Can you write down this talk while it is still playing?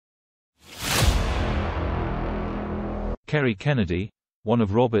Kerry Kennedy, one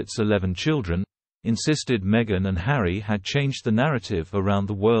of Robert's 11 children, insisted Meghan and Harry had changed the narrative around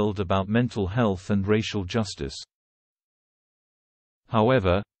the world about mental health and racial justice.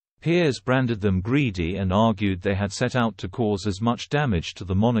 However, Piers branded them greedy and argued they had set out to cause as much damage to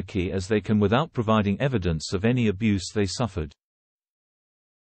the monarchy as they can without providing evidence of any abuse they suffered.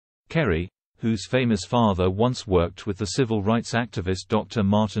 Kerry, whose famous father once worked with the civil rights activist Dr.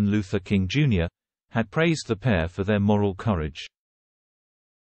 Martin Luther King Jr., had praised the pair for their moral courage.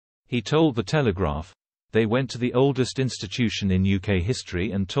 He told The Telegraph, "They went to the oldest institution in UK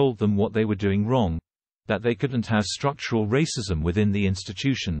history and told them what they were doing wrong, that they couldn't have structural racism within the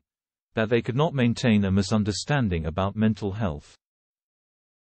institution, that they could not maintain a misunderstanding about mental health.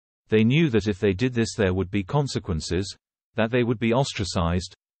 They knew that if they did this there would be consequences, that they would be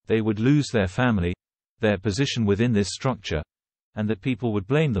ostracized, they would lose their family, their position within this structure, and that people would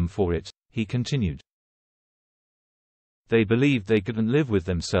blame them for it," he continued. "They believed they couldn't live with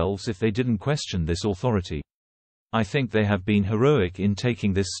themselves if they didn't question this authority. I think they have been heroic in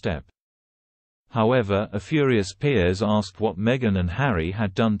taking this step." However, a furious Piers asked what Meghan and Harry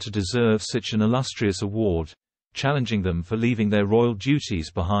had done to deserve such an illustrious award, challenging them for leaving their royal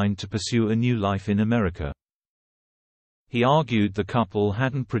duties behind to pursue a new life in America. He argued the couple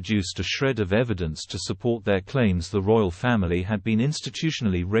hadn't produced a shred of evidence to support their claims the royal family had been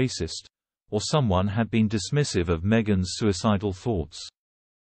institutionally racist, or someone had been dismissive of Meghan's suicidal thoughts.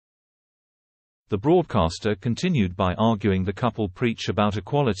 The broadcaster continued by arguing the couple preach about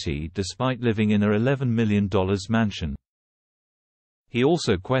equality despite living in a $11 million mansion. He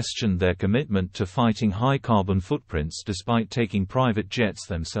also questioned their commitment to fighting high carbon footprints despite taking private jets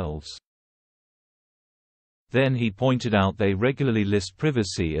themselves. Then he pointed out they regularly list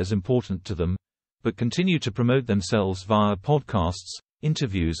privacy as important to them, but continue to promote themselves via podcasts,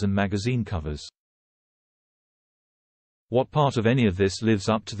 interviews and magazine covers. What part of any of this lives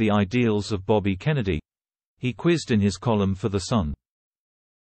up to the ideals of Bobby Kennedy? He quizzed in his column for The Sun.